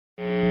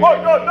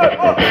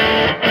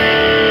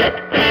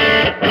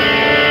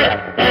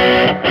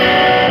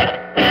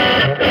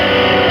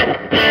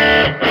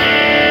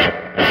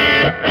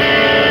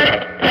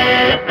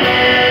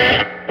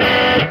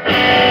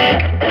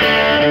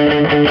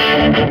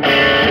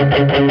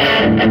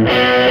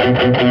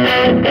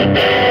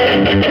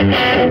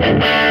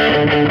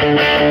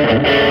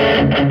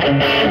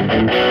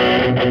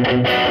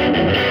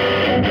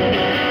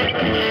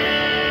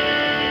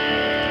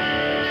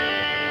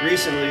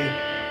Recently,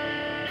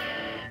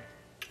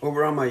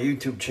 over on my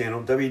YouTube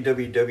channel,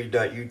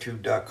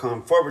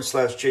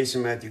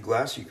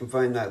 www.youtube.com/JasonMatthewGlass, you can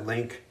find that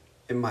link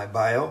in my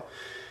bio.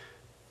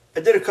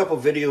 I did a couple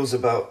videos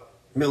about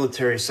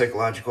military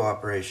psychological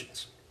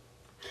operations.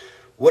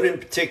 One in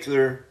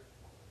particular,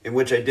 in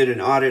which I did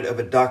an audit of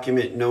a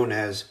document known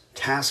as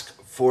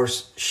Task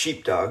Force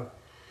Sheepdog,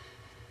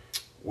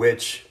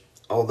 which,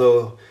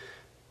 although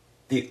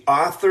the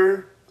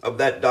author of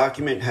that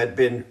document had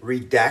been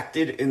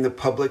redacted in the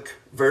public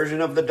version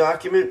of the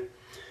document,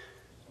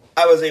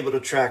 I was able to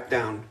track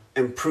down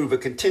and prove a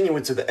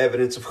continuance of the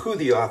evidence of who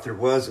the author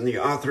was, and the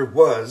author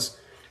was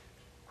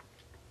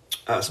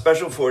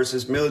Special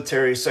Forces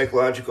Military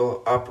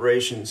Psychological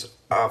Operations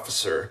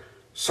Officer,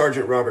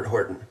 Sergeant Robert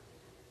Horton.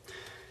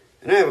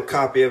 And I have a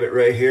copy of it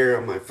right here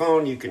on my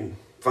phone. You can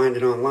find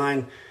it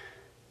online.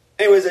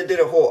 Anyways, I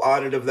did a whole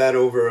audit of that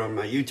over on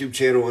my YouTube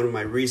channel, one of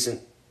my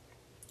recent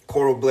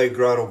Coral Blade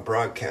Grotto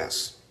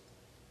broadcasts.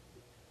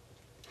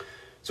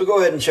 So go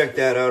ahead and check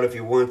that out if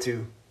you want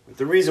to. But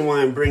the reason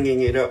why I'm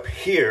bringing it up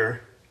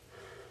here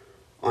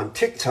on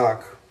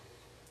TikTok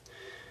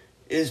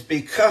is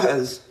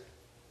because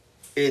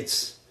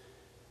it's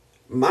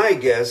my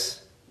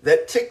guess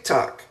that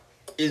TikTok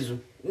is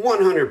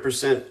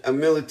 100% a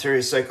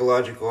military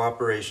psychological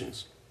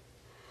operations.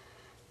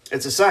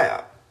 It's a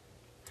Psy-Op.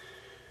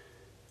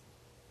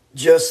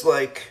 Just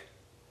like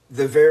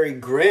the very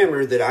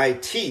grammar that I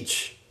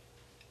teach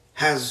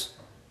has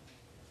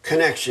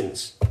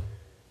connections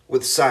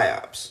with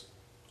Psy-Ops.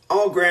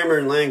 All grammar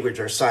and language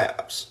are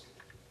Psy-Ops.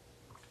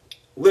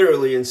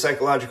 Literally in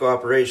psychological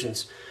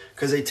operations,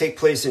 because they take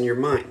place in your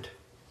mind.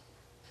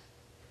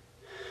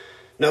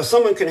 Now,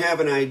 someone can have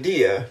an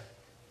idea,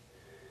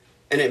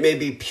 and it may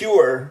be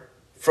pure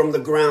from the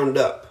ground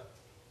up.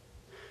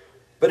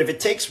 But if it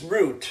takes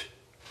root,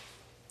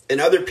 and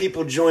other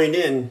people join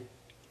in,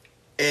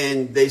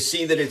 and they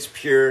see that it's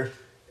pure,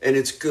 and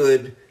it's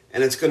good,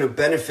 and it's going to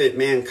benefit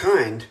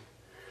mankind,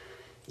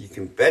 you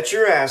can bet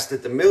your ass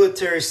that the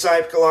military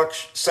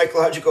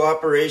psychological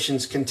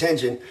operations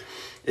contingent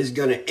is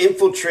going to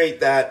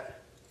infiltrate that,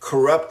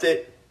 corrupt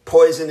it,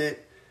 poison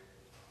it,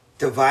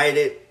 divide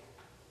it,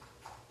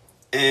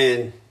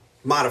 and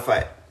modify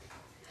it.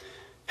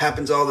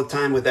 Happens all the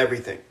time with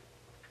everything.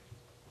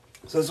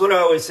 So that's what I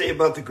always say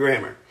about the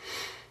grammar.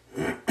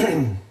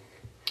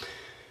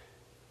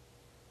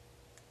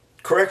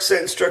 Correct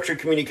sentence structure,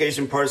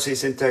 communication, PARSE,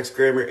 syntax,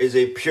 grammar is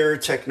a pure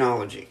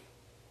technology.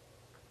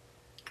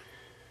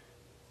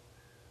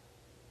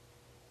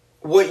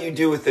 What you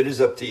do with it is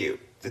up to you.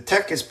 The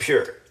tech is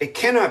pure. It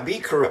cannot be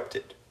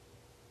corrupted.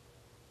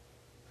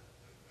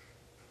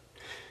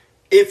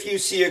 If you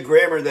see a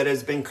grammar that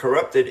has been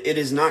corrupted, it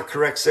is not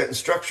correct sentence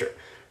structure.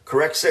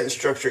 Correct sentence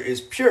structure is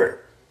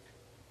pure.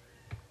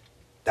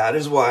 That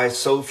is why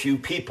so few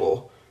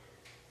people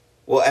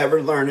will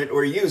ever learn it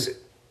or use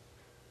it.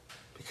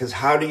 Because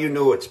how do you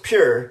know it's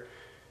pure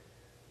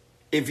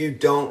if you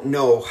don't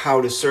know how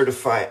to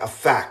certify a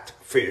fact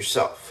for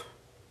yourself?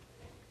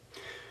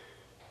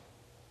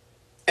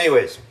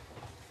 Anyways,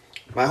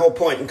 my whole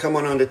point in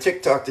coming onto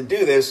TikTok to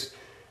do this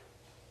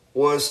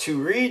was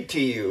to read to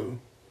you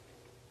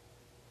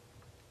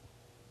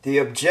the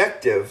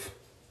objective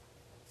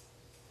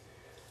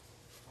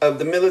of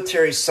the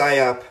military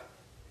Psy-Op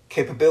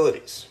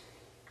capabilities.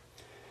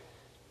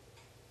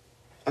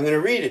 I'm going to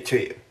read it to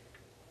you.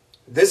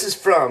 This is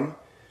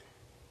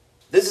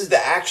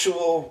the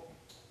actual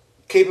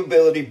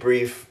capability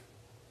brief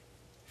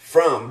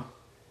from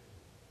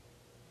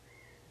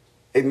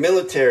a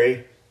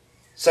military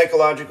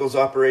psychological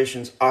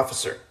operations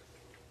officer.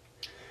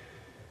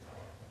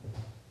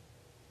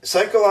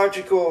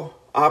 Psychological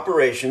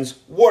operations,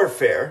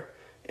 warfare,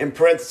 in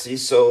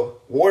parentheses,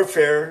 so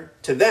warfare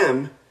to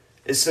them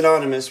is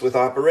synonymous with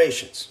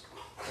operations,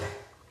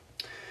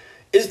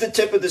 is the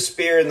tip of the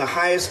spear in the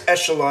highest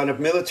echelon of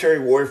military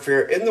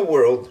warfare in the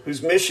world,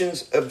 whose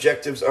missions,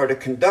 objectives are to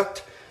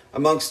conduct,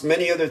 amongst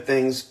many other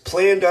things,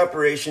 planned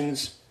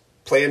operations,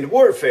 planned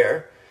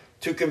warfare,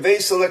 to convey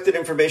selected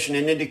information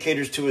and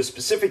indicators to a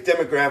specific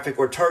demographic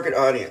or target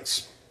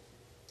audience.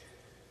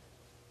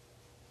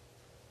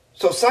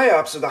 So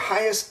Psy-Ops are the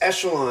highest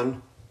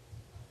echelon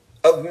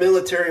of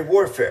military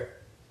warfare.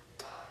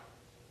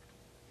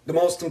 The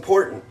most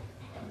important.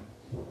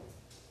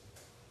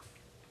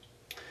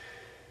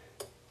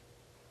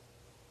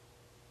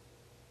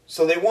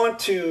 So they want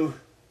to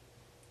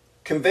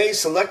convey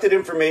selected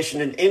information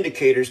and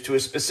indicators to a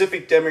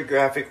specific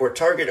demographic or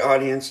target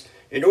audience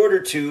in order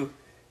to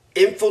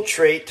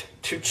infiltrate,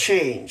 to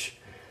change.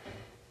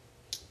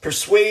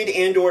 persuade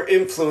and or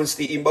influence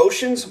the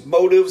emotions,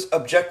 motives,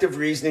 objective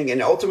reasoning,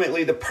 and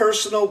ultimately the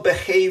personal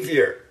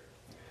behavior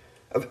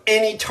of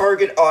any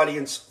target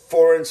audience,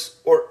 foreign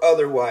or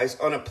otherwise,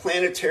 on a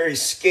planetary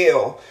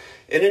scale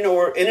in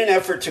an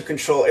effort to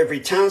control every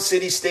town,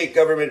 city, state,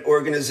 government,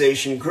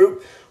 organization,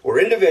 group, or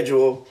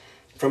individual,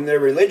 from their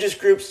religious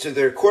groups to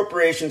their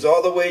corporations,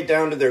 all the way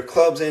down to their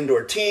clubs and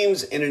or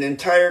teams in an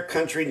entire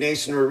country,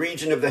 nation, or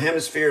region of the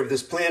hemisphere of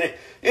this planet,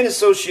 in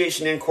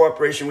association and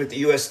cooperation with the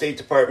U.S. State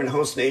Department,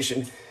 host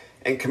nation,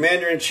 and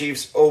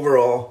Commander-in-Chief's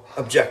overall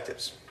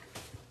objectives.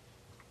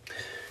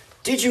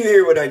 Did you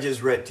hear what I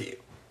just read to you?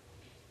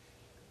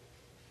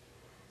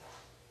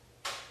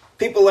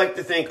 People like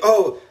to think,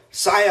 oh,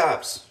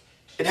 Psy-Ops,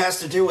 it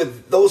has to do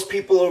with those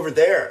people over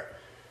there.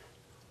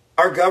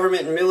 Our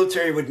government and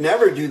military would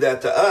never do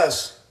that to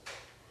us.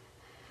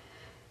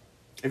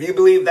 If you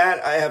believe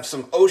that, I have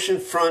some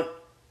oceanfront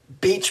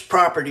beach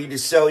property to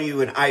sell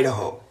you in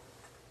Idaho.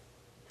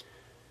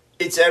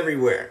 It's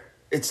everywhere.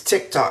 It's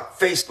TikTok,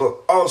 Facebook,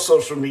 all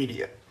social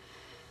media.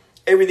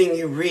 Everything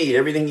you read,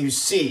 everything you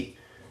see.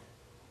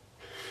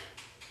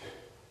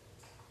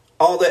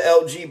 All the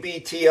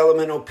LGBT,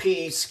 elemental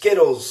P,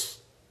 Skittles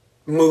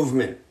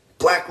movement,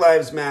 Black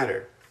Lives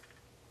Matter,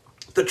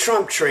 the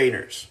Trump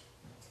trainers,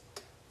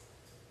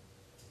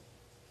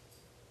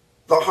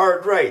 the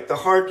hard right, the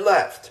hard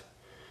left,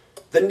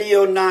 the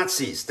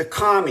neo-Nazis, the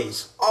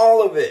commies,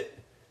 all of it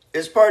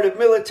is part of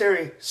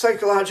military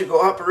psychological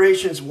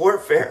operations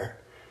warfare.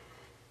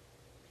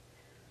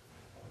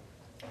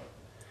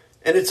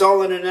 And it's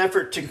all in an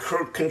effort to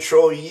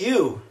control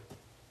you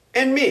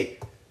and me.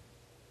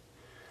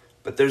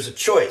 But there's a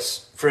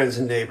choice, friends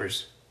and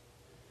neighbors.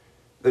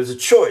 There's a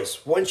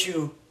choice. Once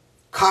you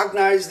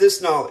cognize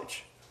this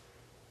knowledge,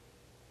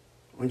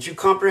 once you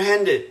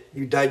comprehend it,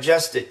 you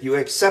digest it, you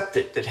accept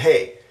it, that,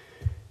 hey,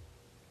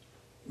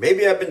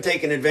 maybe I've been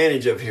taken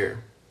advantage of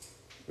here.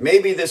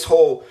 Maybe this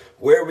whole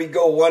where we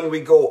go one, we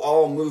go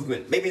all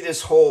movement. Maybe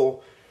this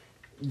whole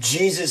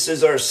Jesus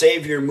is our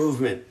Savior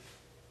movement.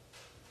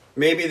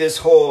 Maybe this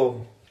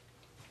whole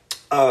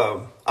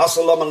Assalamu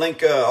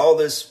alaikum, all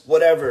this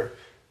whatever.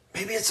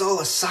 Maybe it's all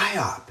a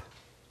psyop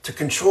to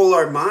control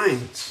our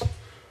minds,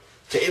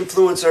 to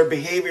influence our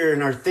behavior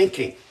and our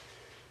thinking.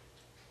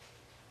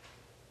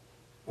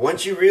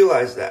 Once you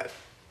realize that,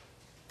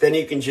 then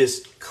you can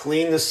just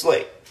clean the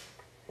slate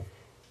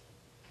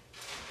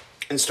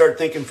and start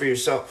thinking for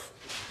yourself.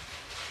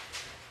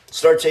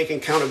 Start taking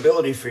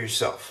accountability for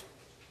yourself.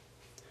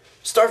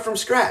 Start from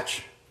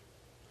scratch.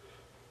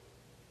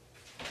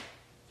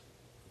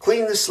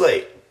 Clean the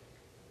slate.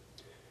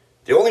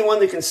 The only one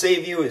that can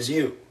save you is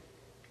you.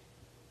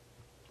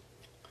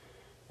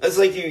 That's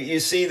like you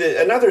see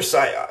that another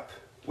psyop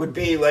would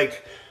be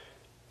like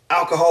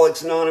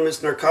Alcoholics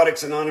Anonymous,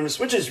 Narcotics Anonymous,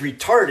 which is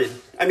retarded.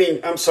 I mean,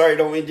 I'm sorry, I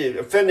don't mean to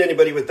offend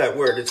anybody with that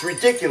word. It's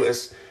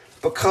ridiculous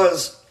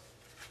because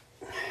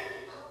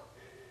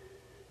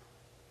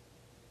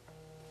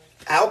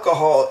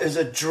alcohol is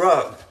a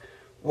drug.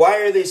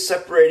 Why are they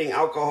separating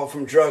alcohol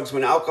from drugs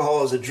when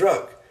alcohol is a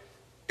drug?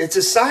 It's a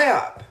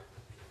psyop.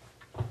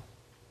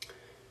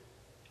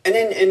 And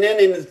then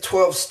in the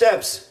 12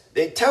 steps,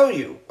 they tell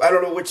you, I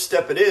don't know which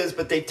step it is,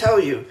 but they tell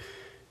you,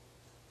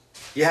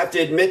 you have to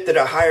admit that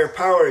a higher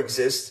power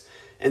exists,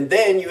 and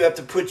then you have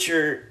to put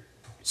your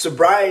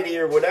sobriety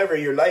or whatever,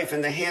 your life,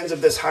 in the hands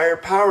of this higher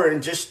power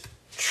and just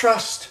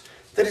trust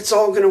that it's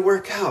all going to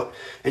work out.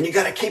 And you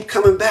got to keep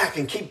coming back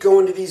and keep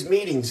going to these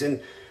meetings,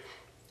 and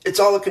it's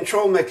all a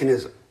control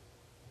mechanism.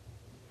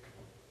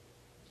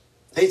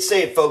 I hate to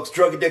say it, folks,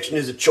 drug addiction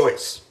is a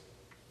choice.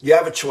 You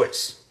have a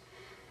choice.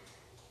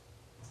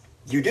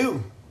 You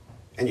do.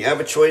 And you have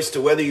a choice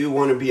to whether you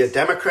want to be a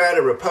Democrat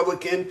or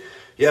Republican.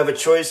 You have a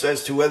choice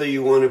as to whether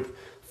you want to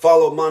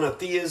follow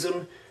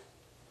monotheism.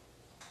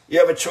 You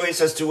have a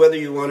choice as to whether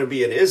you want to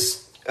be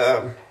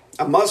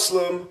a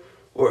Muslim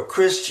or a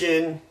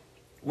Christian,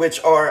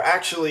 which are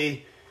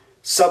actually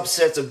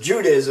subsets of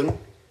Judaism.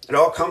 It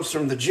all comes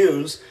from the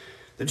Jews,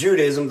 the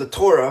Judaism, the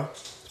Torah,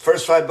 the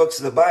first 5 books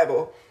of the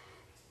Bible,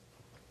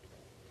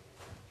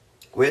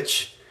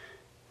 which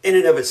in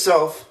and of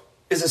itself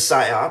is a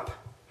psyop.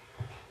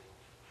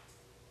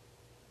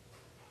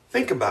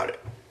 Think about it.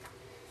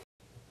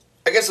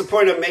 I guess the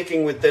point I'm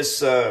making with this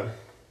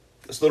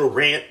this little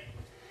rant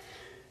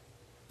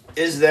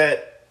is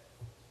that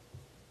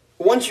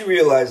once you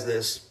realize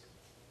this,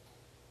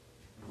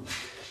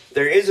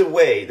 there is a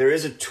way, there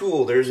is a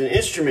tool, there is an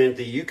instrument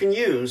that you can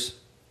use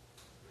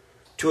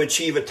to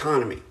achieve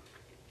autonomy.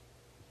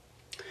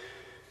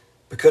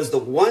 Because the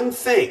one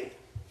thing,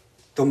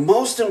 the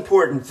most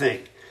important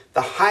thing,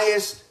 the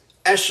highest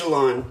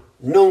echelon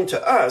known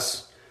to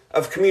us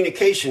of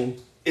communication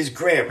is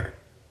grammar.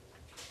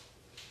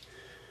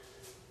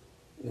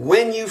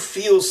 When you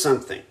feel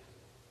something,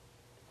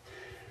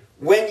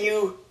 when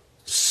you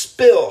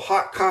spill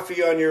hot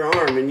coffee on your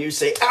arm and you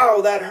say,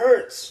 ow, that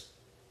hurts,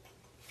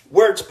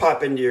 words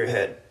pop into your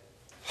head.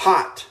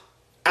 Hot,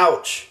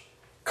 ouch,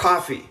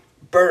 coffee,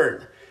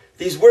 burn.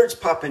 These words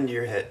pop into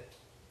your head.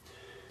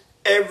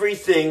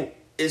 Everything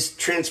is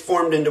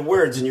transformed into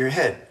words in your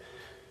head.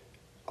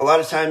 A lot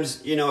of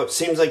times, it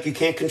seems like you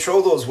can't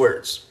control those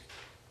words.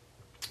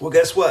 Well,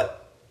 guess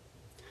what?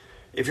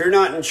 If you're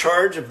not in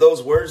charge of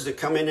those words that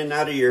come in and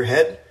out of your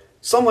head,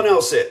 someone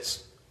else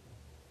is.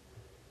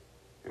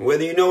 And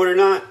whether you know it or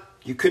not,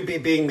 you could be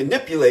being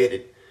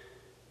manipulated.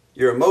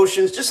 Your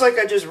emotions, just like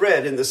I just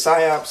read in the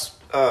Psy-Ops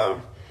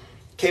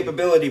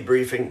capability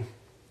briefing,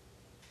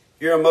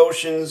 your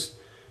emotions,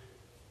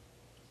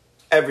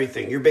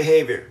 everything, your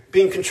behavior,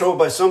 being controlled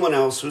by someone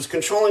else who's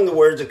controlling the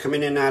words that come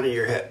in and out of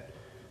your head.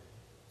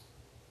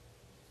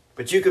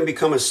 But you can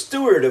become a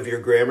steward of your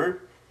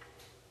grammar,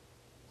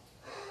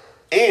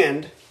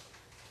 and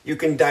you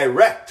can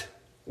direct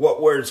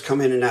what words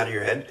come in and out of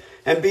your head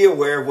and be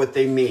aware of what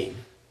they mean.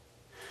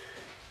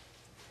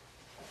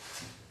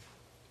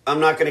 I'm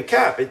not going to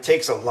cap. It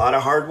takes a lot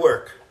of hard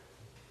work.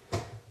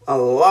 A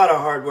lot of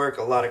hard work,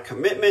 a lot of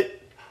commitment.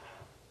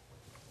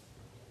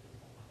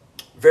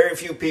 Very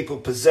few people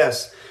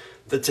possess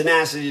the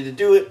tenacity to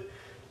do it.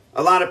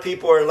 A lot of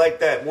people are like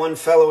that one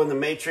fellow in the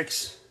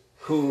Matrix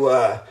who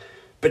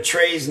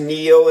betrays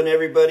Neo and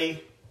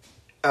everybody.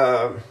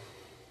 The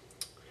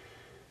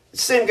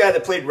same guy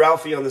that played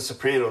Ralphie on The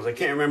Sopranos. I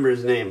can't remember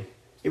his name.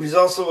 He was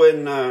also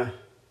in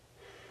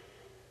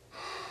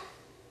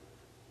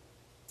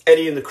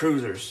Eddie and the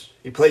Cruisers.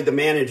 He played the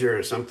manager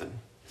or something.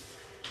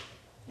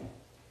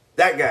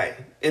 That guy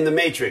in the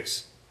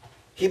Matrix.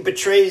 He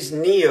betrays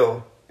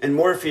Neo and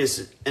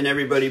Morpheus and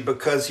everybody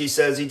because he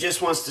says he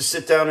just wants to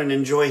sit down and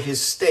enjoy his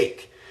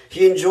steak.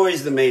 He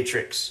enjoys the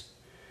Matrix.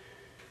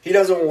 He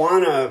doesn't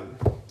want to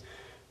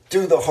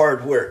do the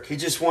hard work. He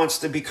just wants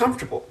to be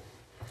comfortable.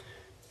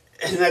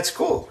 And that's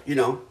cool,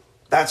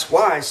 That's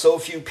why so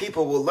few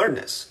people will learn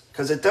this,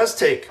 because it does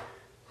take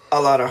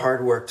a lot of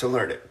hard work to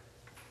learn it.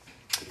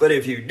 But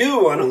if you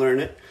do want to learn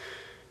it,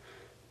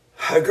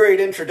 a great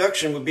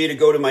introduction would be to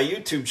go to my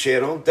YouTube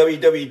channel,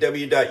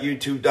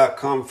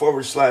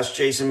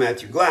 www.youtube.com/Jason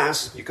Matthew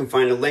Glass. You can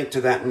find a link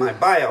to that in my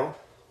bio,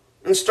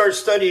 and start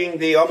studying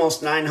the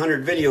almost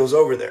 900 videos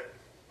over there.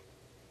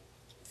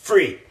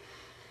 Free,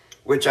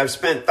 which I've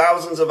spent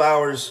thousands of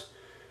hours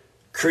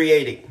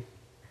creating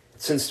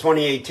since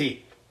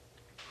 2018.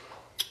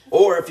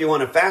 Or if you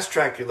want to fast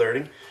track your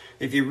learning,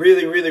 if you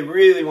really, really,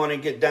 really want to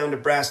get down to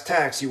brass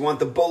tacks, you want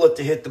the bullet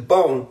to hit the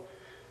bone,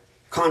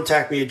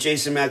 contact me at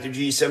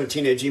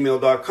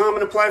jasonmatthewg17@gmail.com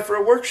and apply for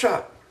a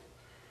workshop.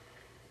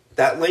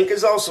 That link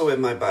is also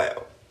in my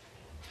bio.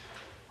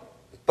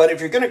 But if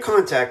you're going to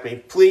contact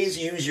me, please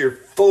use your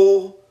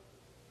full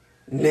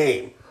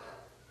name.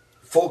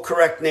 Full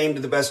correct name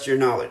to the best of your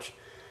knowledge.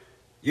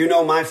 You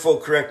know my full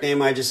correct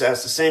name. I just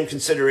ask the same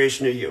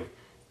consideration of you.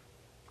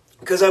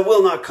 Because I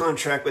will not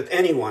contract with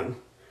anyone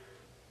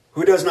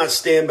who does not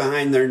stand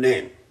behind their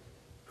name,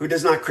 who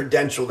does not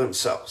credential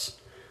themselves,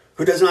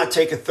 who does not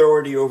take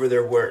authority over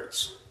their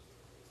words.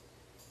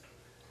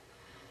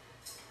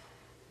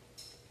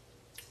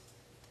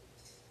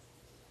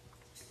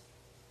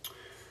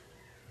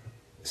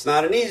 It's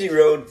not an easy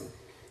road.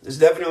 It's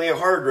definitely a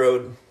hard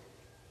road.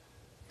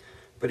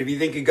 But if you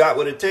think you got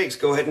what it takes,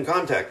 go ahead and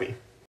contact me.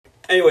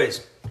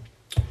 Anyways,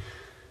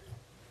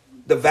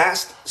 the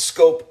vast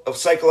scope of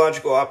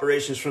psychological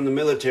operations from the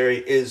military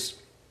is,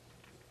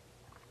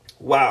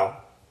 wow,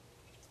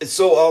 it's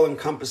so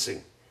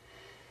all-encompassing.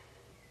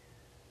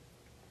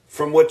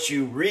 From what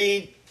you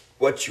read,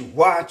 what you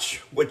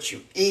watch, what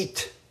you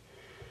eat,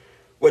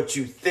 what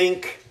you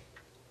think,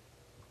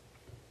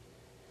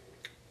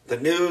 the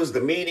news,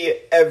 the media,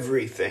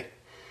 everything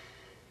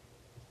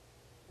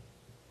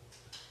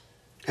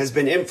has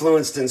been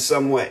influenced in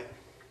some way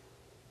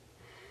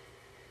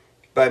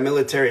by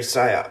military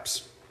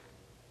Psy-Ops.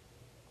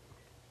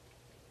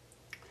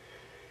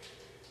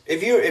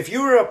 If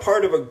you are a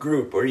part of a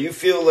group, or you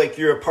feel like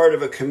you're a part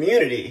of a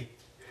community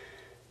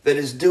that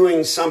is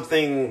doing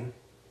something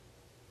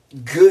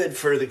good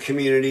for the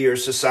community or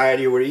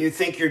society, or where you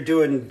think you're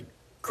doing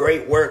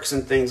great works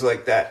and things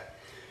like that,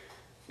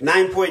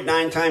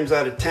 9.9 times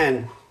out of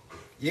 10,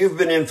 you've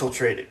been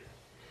infiltrated.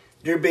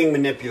 You're being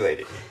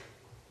manipulated.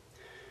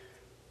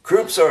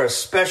 Groups are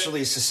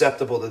especially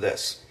susceptible to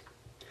this.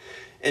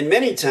 And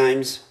many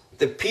times,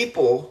 the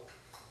people,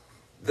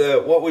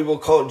 what we will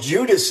call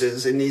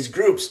Judases in these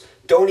groups,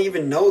 don't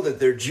even know that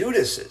they're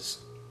Judases.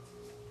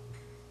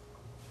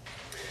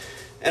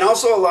 And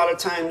also a lot of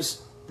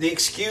times, the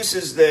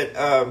excuses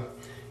that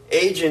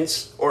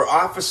agents or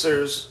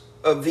officers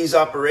of these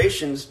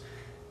operations,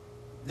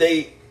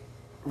 they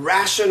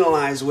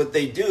rationalize what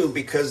they do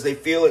because they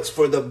feel it's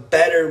for the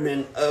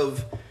betterment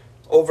of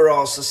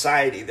overall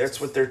society.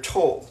 That's what they're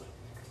told.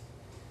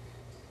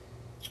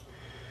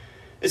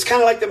 It's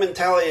kind of like the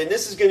mentality, and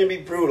this is going to be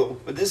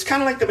brutal, but this is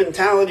kind of like the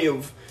mentality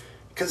of,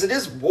 because it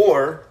is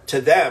war to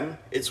them,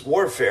 it's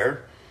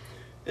warfare,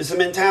 it's the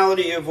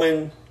mentality of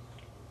when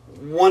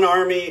one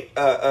army,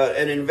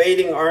 an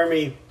invading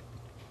army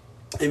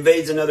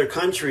invades another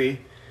country,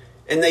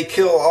 and they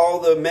kill all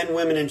the men,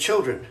 women, and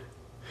children.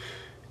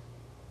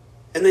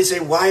 And they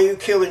say, why are you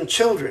killing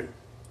children?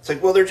 It's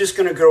like, well, they're just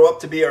going to grow up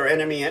to be our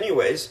enemy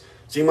anyways,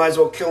 so you might as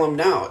well kill them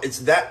now. It's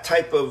that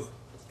type of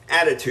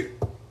attitude.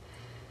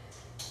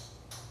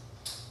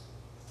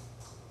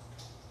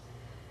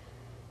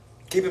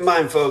 Keep in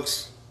mind,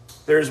 folks,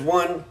 there's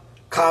one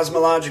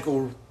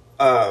cosmological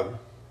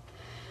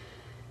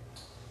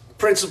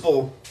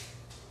principle,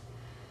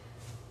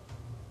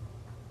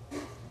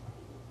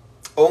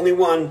 only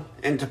one,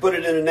 and to put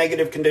it in a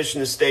negative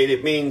condition of state,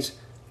 it means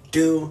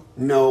do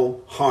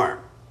no harm.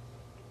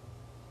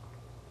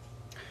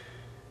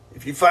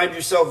 If you find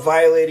yourself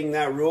violating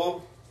that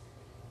rule,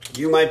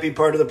 you might be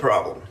part of the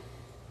problem.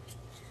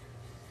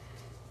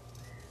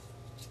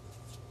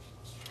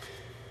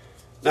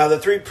 Now, the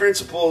three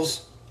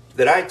principles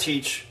that I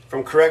teach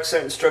from correct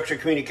sentence structure,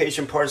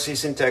 communication, PARSE,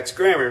 syntax,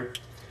 grammar: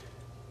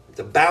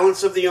 the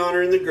balance of the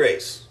honor and the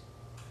grace,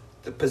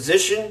 the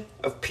position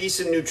of peace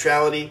and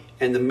neutrality,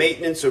 and the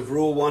maintenance of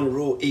Rule 1,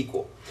 Rule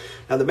Equal.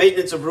 Now, the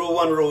maintenance of Rule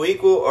 1, Rule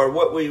Equal are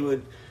what we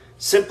would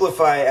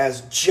simplify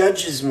as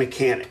judge's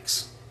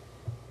mechanics.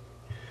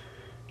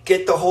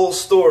 Get the whole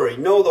story,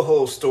 know the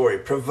whole story,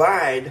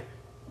 provide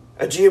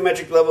a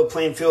geometric level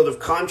playing field of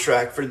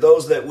contract for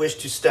those that wish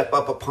to step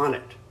up upon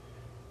it.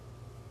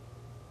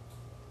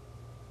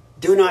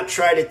 Do not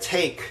try to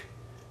take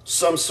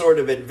some sort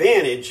of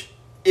advantage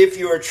if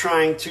you are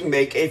trying to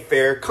make a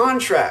fair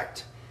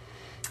contract.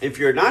 If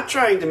you're not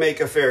trying to make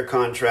a fair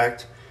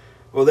contract,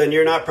 well, then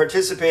you're not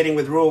participating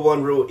with Rule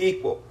 1, Rule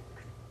Equal.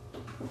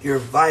 You're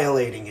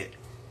violating it.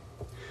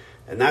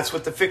 And that's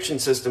what the fiction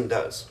system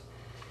does.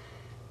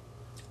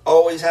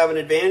 Always have an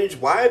advantage.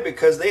 Why?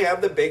 Because they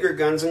have the bigger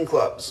guns and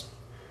clubs.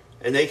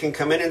 And they can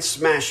come in and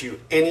smash you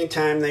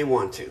anytime they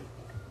want to.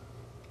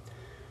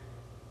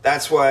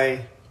 That's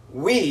why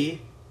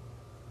we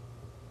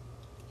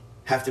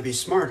have to be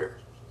smarter.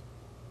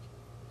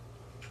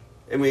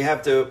 And we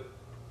have to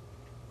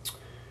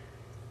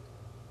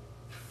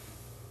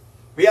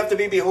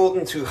be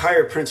beholden to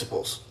higher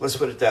principles. Let's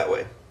put it that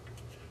way.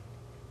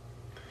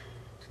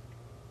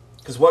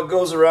 Because what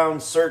goes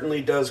around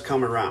certainly does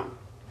come around.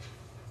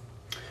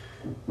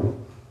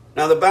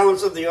 Now, the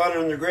balance of the honor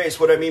and the grace,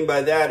 what I mean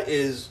by that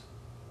is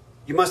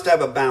you must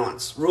have a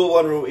balance. Rule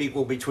 1, Rule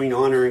Equal between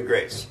honor and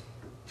grace.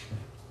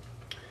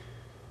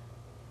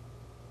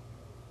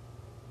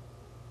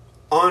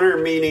 Honor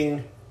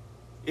meaning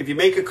if you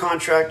make a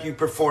contract, you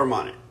perform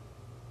on it.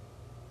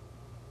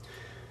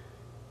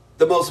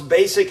 The most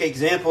basic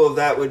example of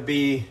that would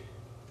be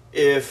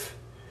if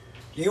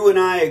you and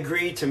I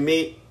agree to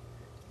meet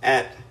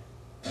at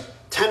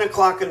 10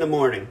 o'clock in the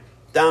morning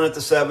down at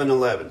the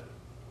 7-Eleven.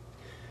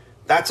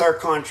 That's our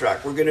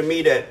contract. We're going to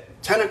meet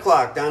at 10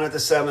 o'clock down at the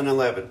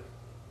 7-Eleven.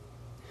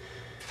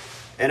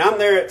 And I'm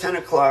there at 10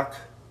 o'clock,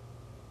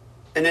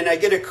 and then I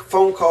get a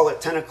phone call at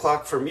 10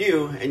 o'clock from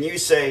you, and you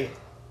say,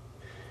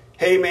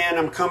 hey man,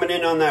 I'm coming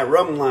in on that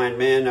rum line,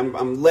 man.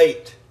 I'm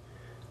late.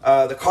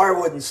 The car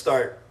wouldn't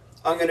start.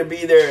 I'm going to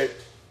be there at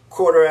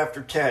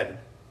 10:15.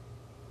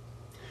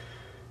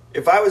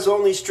 If I was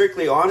only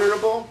strictly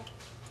honorable,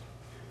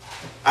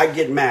 I'd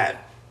get mad.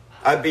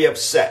 I'd be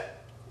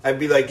upset. I'd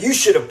be like, you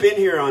should have been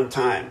here on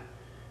time.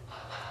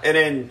 And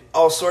then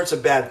all sorts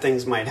of bad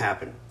things might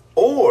happen.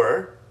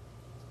 Or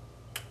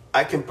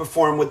I can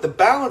perform with the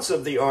balance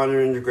of the honor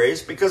and the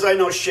grace because I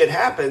know shit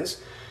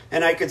happens.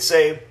 And I could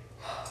say,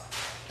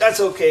 that's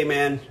okay,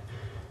 man.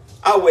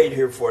 I'll wait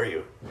here for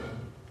you.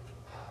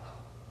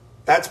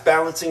 That's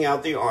balancing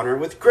out the honor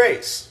with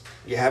grace.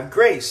 You have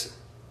grace.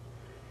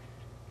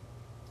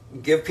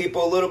 Give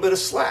people a little bit of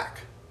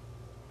slack.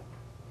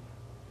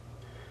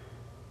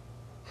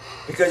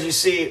 Because you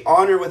see,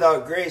 honor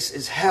without grace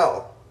is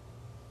hell.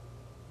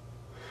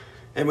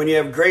 And when you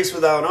have grace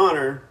without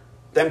honor,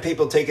 then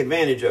people take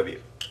advantage of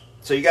you.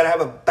 So you got to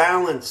have a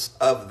balance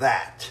of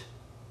that.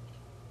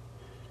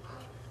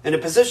 And a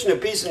position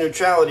of peace and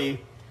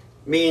neutrality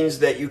means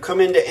that you come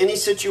into any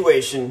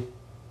situation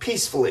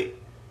peacefully.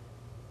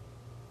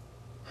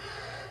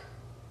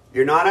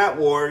 You're not at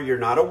war. You're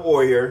not a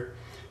warrior.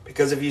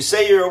 Because if you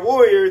say you're a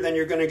warrior, then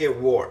you're going to get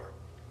war.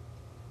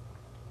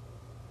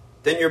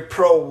 Then you're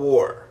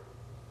pro-war.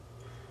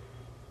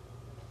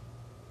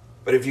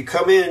 But if you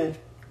come in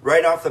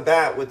right off the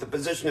bat with the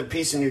position of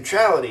peace and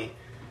neutrality,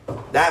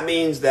 that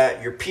means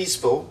that you're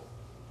peaceful.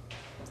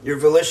 Your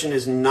volition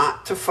is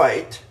not to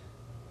fight.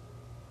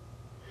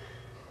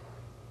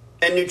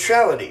 And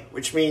neutrality,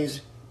 which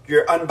means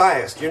you're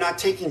unbiased. You're not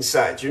taking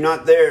sides. You're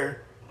not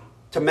there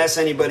to mess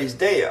anybody's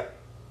day up.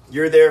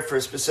 You're there for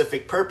a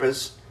specific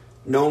purpose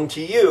known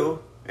to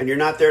you, and you're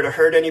not there to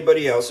hurt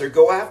anybody else or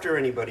go after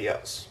anybody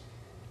else.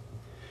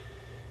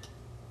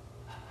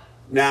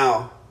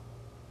 Now,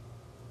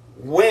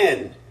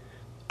 when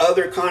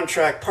other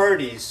contract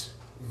parties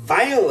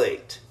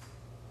violate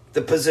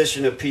the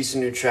position of peace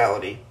and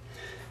neutrality,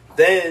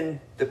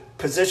 then the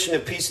position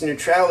of peace and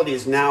neutrality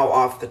is now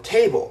off the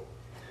table.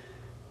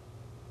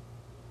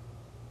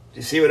 Do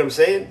you see what I'm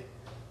saying?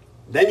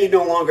 Then you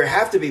no longer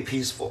have to be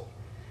peaceful.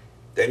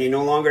 Then you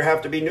no longer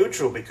have to be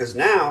neutral, because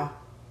now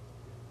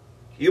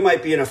you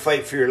might be in a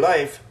fight for your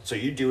life, so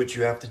you do what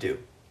you have to do.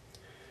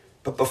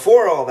 But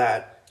before all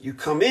that, you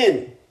come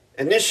in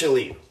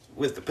initially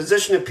with the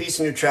position of peace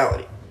and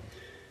neutrality.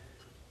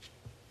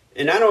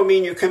 And I don't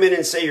mean you come in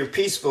and say you're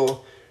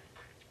peaceful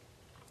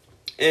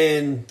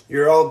and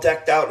you're all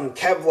decked out in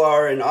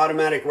Kevlar and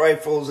automatic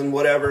rifles and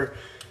whatever.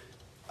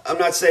 I'm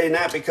not saying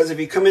that, because if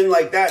you come in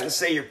like that and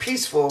say you're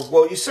peaceful,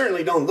 well, you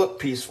certainly don't look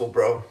peaceful,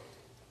 bro.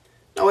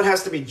 No, it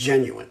has to be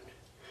genuine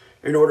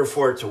in order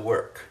for it to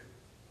work.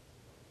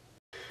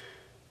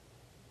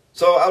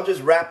 So I'll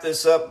just wrap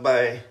this up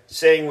by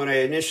saying what I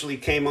initially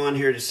came on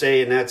here to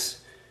say, and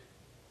that's,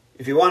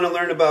 if you want to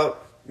learn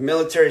about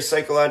military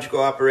psychological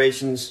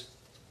operations,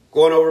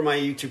 go on over my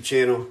YouTube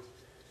channel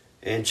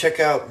and check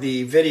out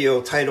the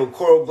video titled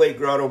Coral Blade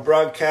Grotto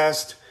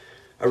Broadcast,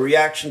 a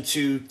reaction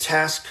to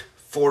Task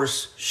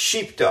Force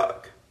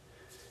Sheepdog.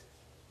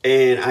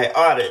 And I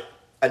audit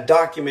a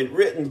document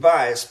written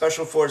by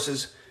Special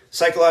Forces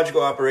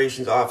Psychological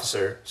Operations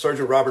Officer,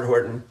 Sergeant Robert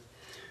Horton,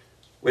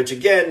 which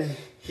again,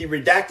 he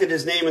redacted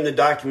his name in the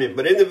document,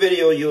 but in the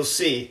video you'll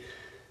see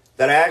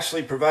that I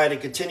actually provide a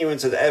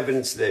continuance of the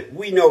evidence that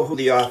we know who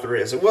the author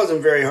is. It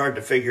wasn't very hard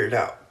to figure it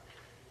out,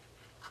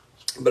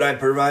 but I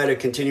provide a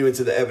continuance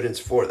of the evidence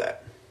for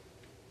that.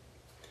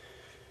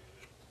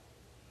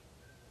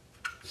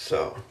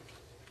 So,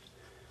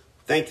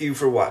 thank you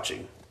for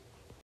watching.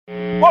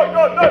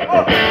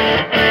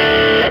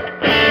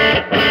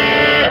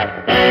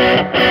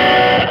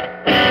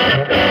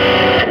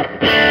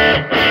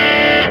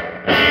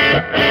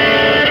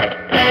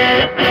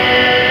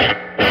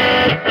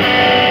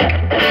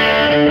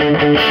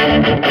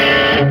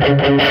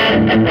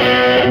 Thank you.